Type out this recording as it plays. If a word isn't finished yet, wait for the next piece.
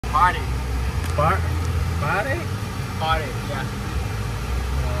Party. Party? Party, yeah.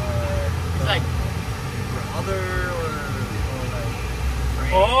 It's like brother or like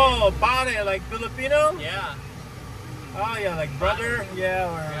friend. Oh, pare, like Filipino? Yeah. Oh yeah, like brother, yeah,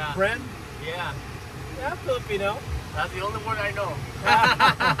 or Yeah. friend? Yeah. Yeah, Filipino. That's the only word I know.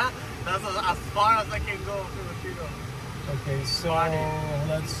 That's as far as I can go, Filipino. Okay, so Party.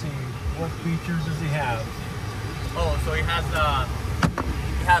 let's see. What features does he have? Oh, so he has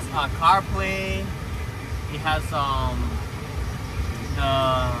CarPlay. He has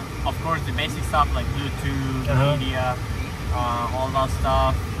of course the basic stuff like Bluetooth, media, all that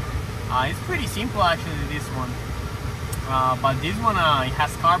stuff. It's pretty simple actually, this one. But this one it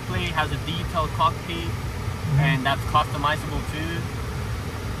has CarPlay, has a digital cockpit, and that's customizable too.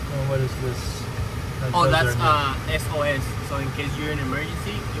 And what is this? Oh, that's SOS. So in case you're in an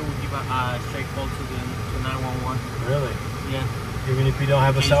emergency, it will give a straight call to 911. Really? Yeah. Even if you don't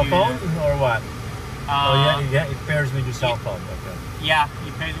have a cell phone, or what? Yeah, it pairs with your cell phone. Okay. Yeah,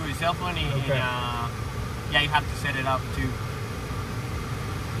 it pairs with your cell phone, and Okay. yeah, you have to set it up too.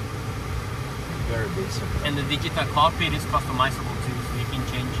 Very basic. And the digital cockpit is customizable too, so you can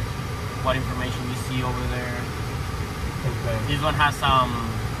change what information you see over there. Okay. This one has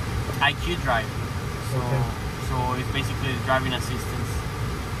IQ drive, so it's basically the driving assistance.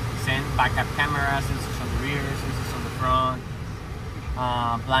 Send backup camera, sensors on the rear, sensors on the front,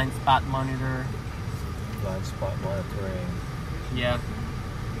 blind spot monitor. Blind spot monitoring. Yeah.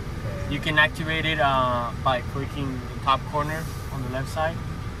 Okay. You can activate it by clicking the top corner on the left side.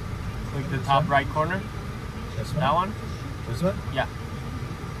 Click the top right corner. This one? That one? This one? Yeah.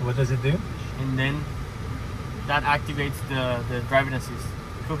 What does it do? And then that activates the driving assist.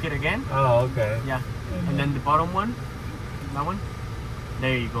 Click it again. Oh, okay. Yeah. And then the bottom one, that one.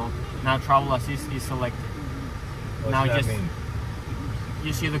 There you go. Now travel assist is selected. What Now does that just mean?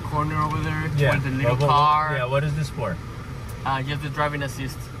 you see the corner over there Yeah. with the little What- car. Yeah, what is this for? Just the driving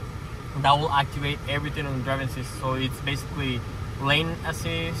assist. That will activate everything on the driving assist. So it's basically lane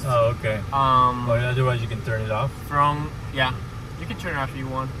assist. Oh, okay. Or otherwise you can turn it off? Yeah, you can turn it off if you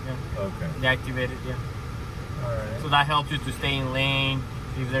want. Yeah. Okay. Deactivate it. Yeah. Alright. So that helps you to stay in lane.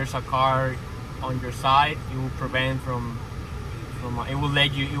 If there's a car on your side, it will prevent from it will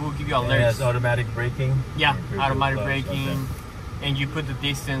let you. It will give you It alerts. has automatic braking? Yeah, Pretty automatic close, braking, okay. and you put the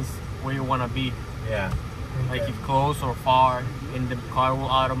distance where you want to be. Yeah. Like Okay. if close or far, and the car will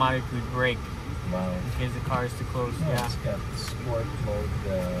automatically brake Wow. in case the car is too close. Oh, Yeah. It's got sport mode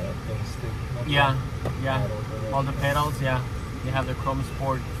things to Yeah, yeah. Pedals and All the everything. pedals, yeah. They have the Chrome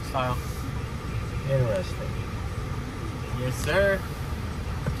Sport style. Interesting. Yes, sir.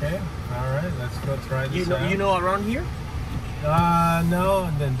 Okay. Alright, let's go try this out. You know around here? No,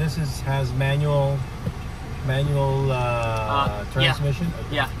 and then this has manual transmission.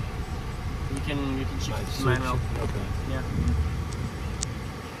 Okay. Yeah. You can shift it to Switch manual. it. Okay. Yeah.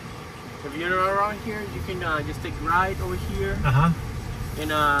 If you're around here, you can just take right over here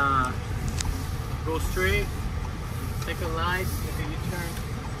and go straight. Second light, and then you turn.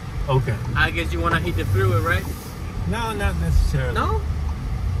 Okay. I guess you want to hit the freeway, right? No, not necessarily. No?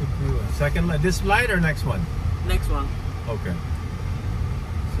 Second light. This light or next one? Next one. Okay.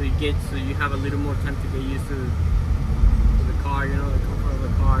 So you have a little more time to get used to the car, you know, the comfort of the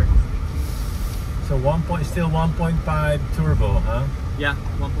car. So still 1.5 turbo, huh? Yeah,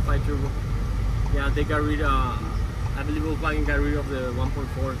 1.5 turbo. Yeah, they got rid of, I believe Volkswagen got rid of the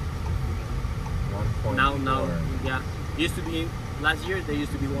 1.4. 1.4. Now, yeah. Used to be, last year they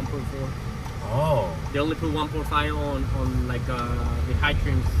used to be 1.4. Oh. They only put 1.5 on like the high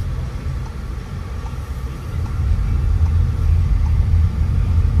trims.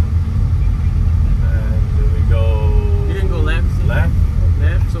 And do we go? You can go left. See? Left.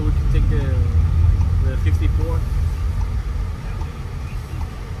 Left, so we can take the 54.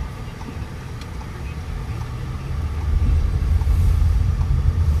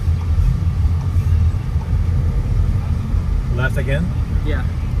 Left again? Yeah.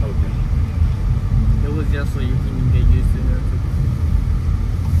 Okay. It was just so you can get used to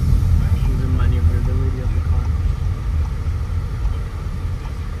the maneuverability of the car.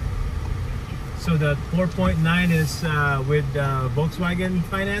 So the 4.9 is with Volkswagen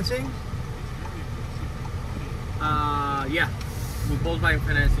financing? Yeah. With Volkswagen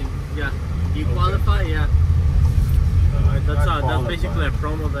financing. Yeah. Do you qualify? Yeah. That's basically a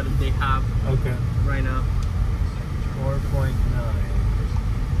promo that they have right now. 4.9.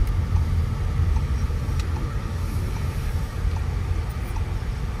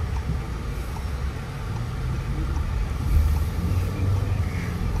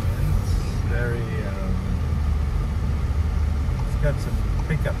 It's very, it's got some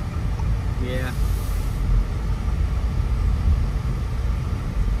pickup. Yeah.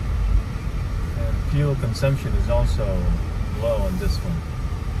 And fuel consumption is also low on this one.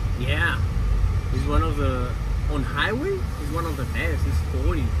 Yeah. It's one of the, on highway, it's one of the best. It's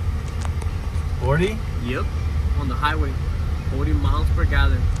 40. 40? Yep. On the highway. 40 miles per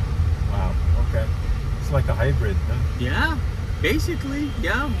gallon. Wow, okay. It's like a hybrid, huh? Yeah. Basically,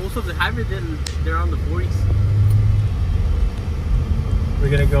 yeah. Most of the hybrid, they're on the 40s. We're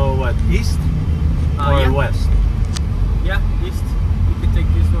gonna go what, east or yeah. west? Yeah, east. You can take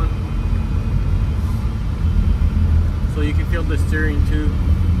this one. So you can feel the steering too.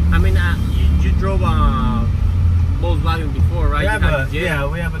 I mean, you drove a Volkswagen before, right? We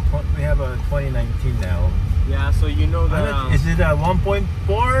have a 2019 now. Yeah, so you know that. Is it a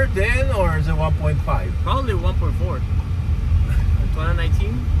 1.4 then, or is it 1.5? Probably 1.4.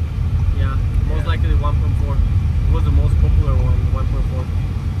 2019. Yeah, most likely 1.4. It was the most popular one, 1.4.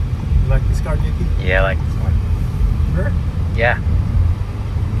 You like this car, JP? Yeah, I like this one. Sure? Yeah.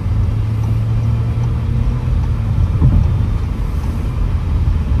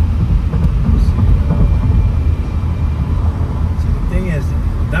 See, the thing is,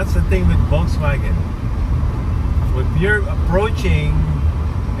 that's the thing with Volkswagen. If you're approaching,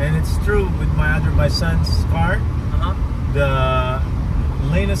 and it's true with my son's car, the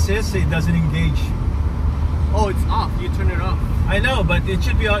lane assist, it doesn't engage. Oh, it's off. You turn it off. I know, but it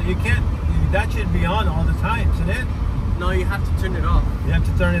should be on. You can't. That should be on all the time, isn't it? No, you have to turn it off. You have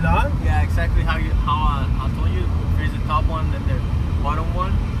to turn it on. Yeah, exactly how I told you. There's the top one and the bottom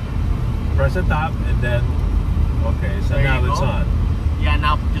one. Press the top and then. Okay, so there now it's on. Yeah,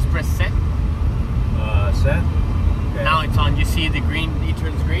 now just press set. Set. Okay. Now it's on. You see the green. It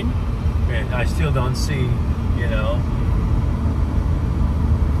turns green. Okay, I still don't see. You know.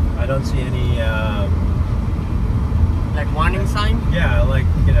 I don't see any. Like warning sign? Yeah, like,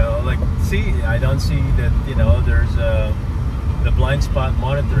 you know, like, see, I don't see that, you know, there's the blind spot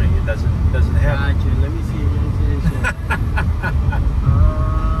monitoring. It doesn't have. Gotcha. Let me see.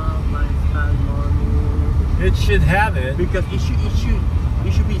 Blind spot monitoring. It should have it. Because it should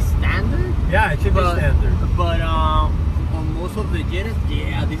be standard. Yeah, it should be standard. But on most of the Jettas,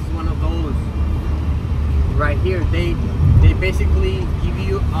 yeah, this is one of those. Right here, they basically give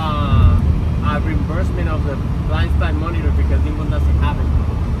you a reimbursement of the blind spot monitor because this one doesn't have it.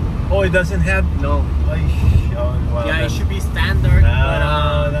 Oh, it doesn't have? No. Oh, well, yeah, it should be standard.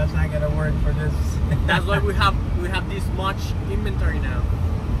 No, that's not gonna work for this. That's why we have this much inventory now,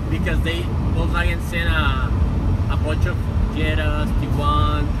 because Volkswagen sent a bunch of Jettas,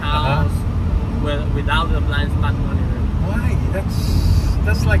 Tiguan, Taos without the blind spot monitor. Why?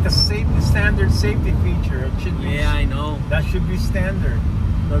 That's like a standard safety feature. It should be. Yeah, I know. That should be standard.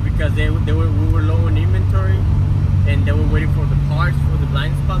 No, because we were low on inventory, and they were waiting for the parts for the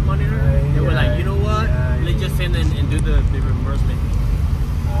blind spot monitor. They were like, you know what? Let's just send and do the reimbursement.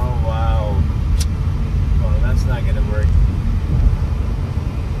 Oh wow. Well, that's not gonna work.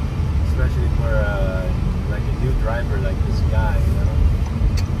 Especially for like a new driver like this guy, you know.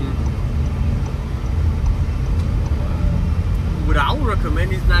 What I would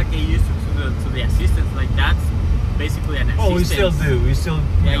recommend is not get used to the assistance. Like that's basically an assistance. Oh, we still do. We still,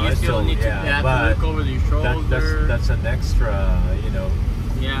 you still need to look over your shoulder. That's an extra, you know.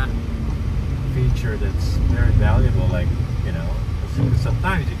 Yeah. Feature that's very valuable. Like, you know,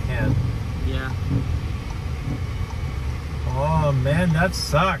 sometimes you can't. Yeah. Oh man, that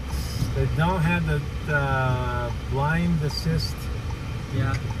sucks. They don't have the blind assist.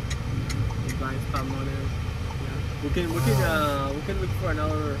 Yeah. The blind spot monitor. We can look for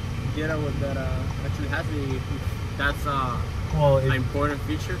another Jetta that actually has it. If that's an important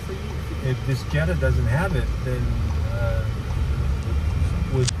feature for you. If this Jetta doesn't have it, then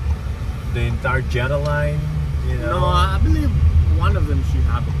would the entire Jetta line, you know? No, I believe one of them should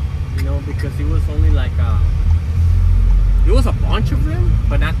have it. You know, because it was only like it was a bunch of them,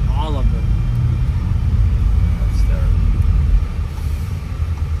 but not all of them. That's terrible.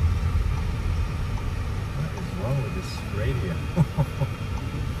 With this radio.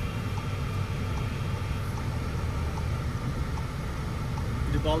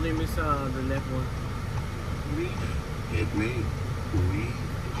 The volume is the left one. We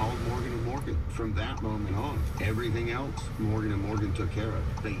called Morgan & Morgan. From that moment on, everything else Morgan & Morgan took care of.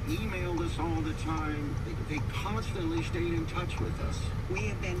 They emailed us all the time. They constantly stayed in touch with us. We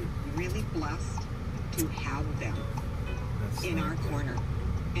have been really blessed to have them in our corner.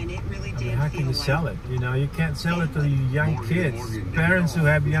 And it really did. How can you sell it? You know, you can't sell it to young kids. Parents who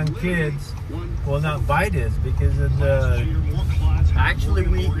have young kids will not buy this because of the. Actually,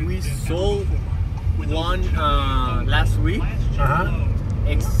 we sold one last week.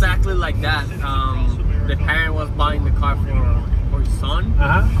 exactly like that. The parent was buying the car for his son,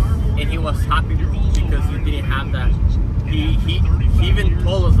 and he was happy because he didn't have that. He even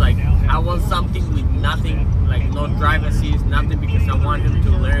told us like, I want something with nothing, like no driver assist, nothing, because I want him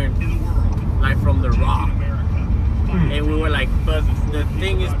to learn like from the raw. And we were like, but the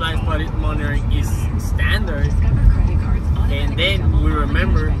thing is, blind spot monitoring is standard. And then we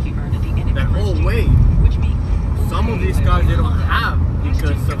remember that, oh wait, some of these cars they don't have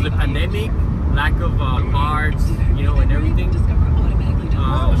because of the pandemic, lack of parts, you know, and everything. It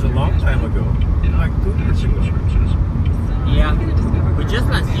was a long time ago, like 2 years ago. Yeah, but just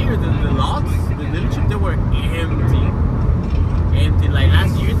last year, the lots, the dealership, they were empty. Like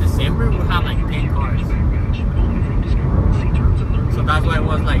last year, December, we had like 10 cars. So that's why it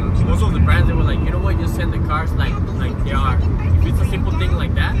was like, most of the brands, they were like, you know what, just send the cars like they are. If it's a simple thing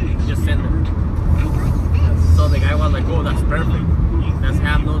like that, just send them. So the guy was like, oh, that's perfect. Doesn't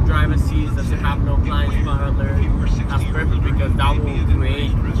have no driver seats, doesn't have no blind spot alert. That's perfect because that will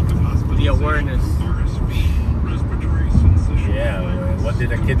create the awareness. Yeah, what did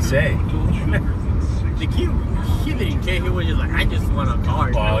the kid say? The kid, he didn't care. He was just like, I just want a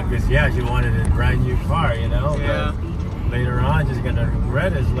car. Well, because yeah, she wanted a brand new car, you know. Yeah. But later on, she's gonna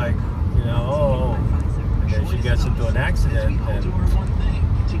regret it. It's like, you know, oh, and then she gets into an accident. And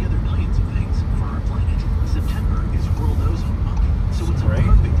together millions of things for our planet. September is World Ozone Month, so it's a Right.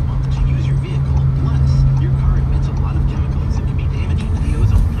 perfect month to use your vehicle. Plus, your car emits a lot of chemicals that can be damaging to the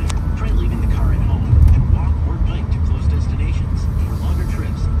ozone layer. Try leaving the car at home and walk or bike to close destinations. For longer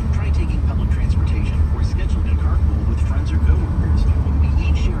trips, try taking public transportation or scheduling a carpool with friends or coworkers. When we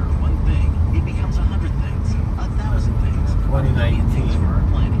each share one thing, it becomes 100 things, 1,000 things. 2019. For our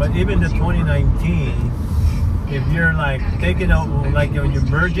planet. But even the 2019, if you're like taking out, like when you're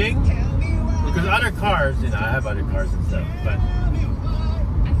merging, because other cars, you know, I have other cars and stuff, but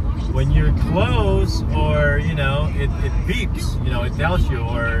when you're close or, you know, it beeps, you know, it tells you,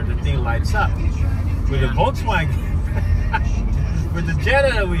 or the thing lights up. With the Volkswagen, with the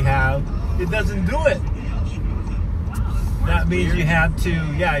Jetta that we have, it doesn't do it. That means you have to,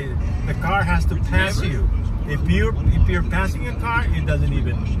 yeah, the car has to pass you. If you're passing a car, it doesn't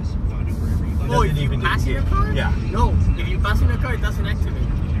even. Oh, if you're passing a car? Yeah. No, if you're passing a car, it doesn't activate.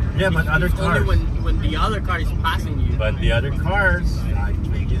 Yeah, but other cars. Only when the other car is passing you. But the other cars,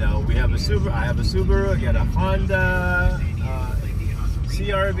 you know, we have a Subaru. I have a Subaru. I got a Honda,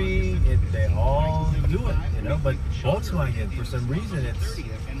 CRV. They all do it, you know. But Volkswagen, for some reason, it's.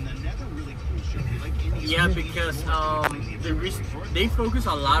 Yeah, because they focus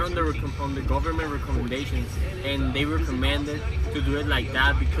a lot on the government recommendations, and they recommended to do it like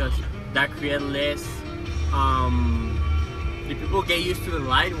that because that creates less. The people get used to the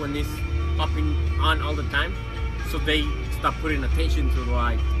light when it's popping on all the time, so they stop putting attention to the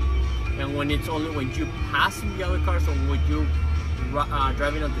light. And when it's only when you passing the other cars or when you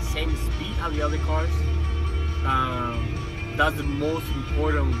driving at the same speed as the other cars, that's the most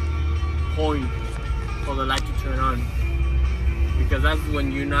important point for the light to turn on, because that's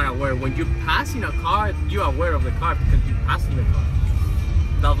when you're not aware. When you're passing a car, you're aware of the car because you're passing the car.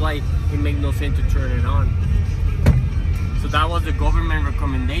 That's why it makes no sense to turn it on. So that was the government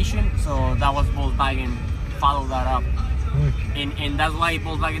recommendation. So that was Volkswagen follow that up, and that's why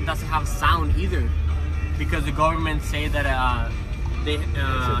Volkswagen doesn't have sound either, because the government say that they It's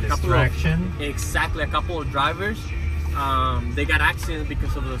a distraction. A couple of drivers they got accidents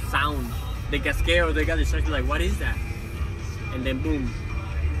because of the sound. They got scared or they got distracted, like, what is that? And then boom,